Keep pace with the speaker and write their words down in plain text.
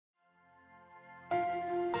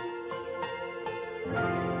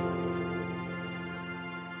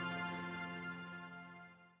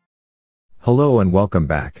Hello and welcome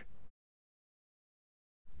back.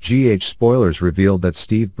 GH spoilers revealed that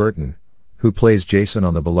Steve Burton, who plays Jason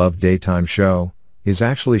on the beloved daytime show, is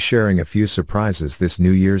actually sharing a few surprises this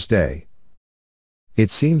New Year's Day. It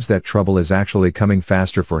seems that trouble is actually coming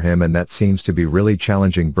faster for him, and that seems to be really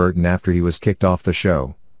challenging Burton after he was kicked off the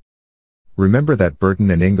show. Remember that Burton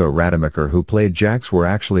and Ingo Rademacher, who played Jax, were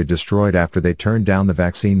actually destroyed after they turned down the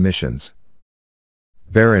vaccine missions.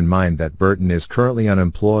 Bear in mind that Burton is currently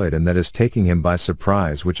unemployed, and that is taking him by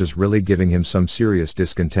surprise, which is really giving him some serious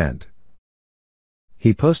discontent.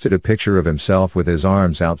 He posted a picture of himself with his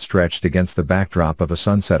arms outstretched against the backdrop of a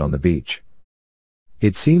sunset on the beach.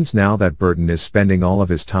 It seems now that Burton is spending all of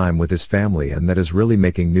his time with his family, and that is really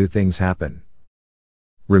making new things happen.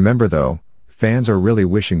 Remember though, fans are really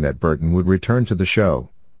wishing that Burton would return to the show.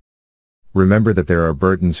 Remember that there are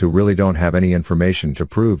Burtons who really don't have any information to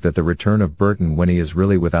prove that the return of Burton, when he is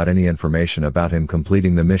really without any information about him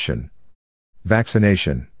completing the mission.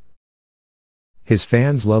 Vaccination. His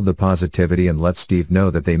fans love the positivity and let Steve know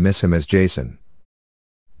that they miss him as Jason.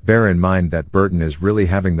 Bear in mind that Burton is really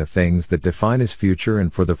having the things that define his future,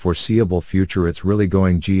 and for the foreseeable future it's really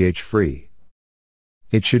going GH free.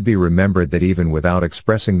 It should be remembered that even without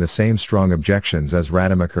expressing the same strong objections as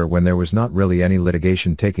Rademacher when there was not really any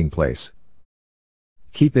litigation taking place.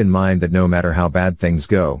 Keep in mind that no matter how bad things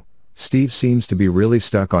go, Steve seems to be really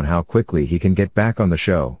stuck on how quickly he can get back on the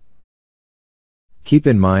show. Keep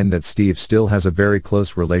in mind that Steve still has a very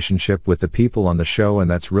close relationship with the people on the show,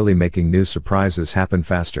 and that's really making new surprises happen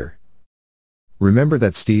faster. Remember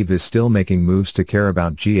that Steve is still making moves to care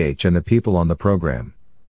about GH and the people on the program.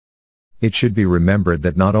 It should be remembered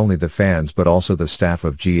that not only the fans but also the staff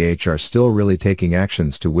of GH are still really taking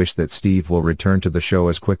actions to wish that Steve will return to the show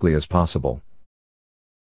as quickly as possible.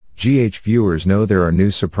 GH viewers know there are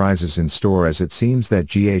new surprises in store, as it seems that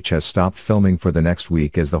GH has stopped filming for the next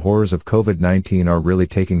week as the horrors of COVID-19 are really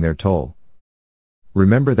taking their toll.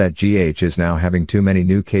 Remember that GH is now having too many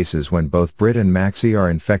new cases when both Britt and Maxie are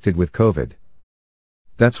infected with COVID.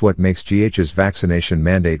 That's what makes GH's vaccination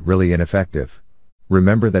mandate really ineffective.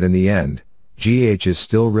 Remember that in the end, GH is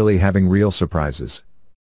still really having real surprises.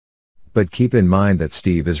 But keep in mind that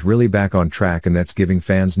Steve is really back on track, and that's giving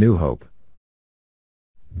fans new hope.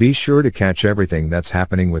 Be sure to catch everything that's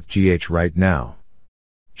happening with GH right now.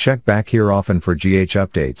 Check back here often for GH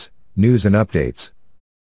updates, news and updates.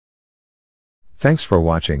 Thanks for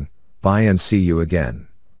watching, bye and see you again.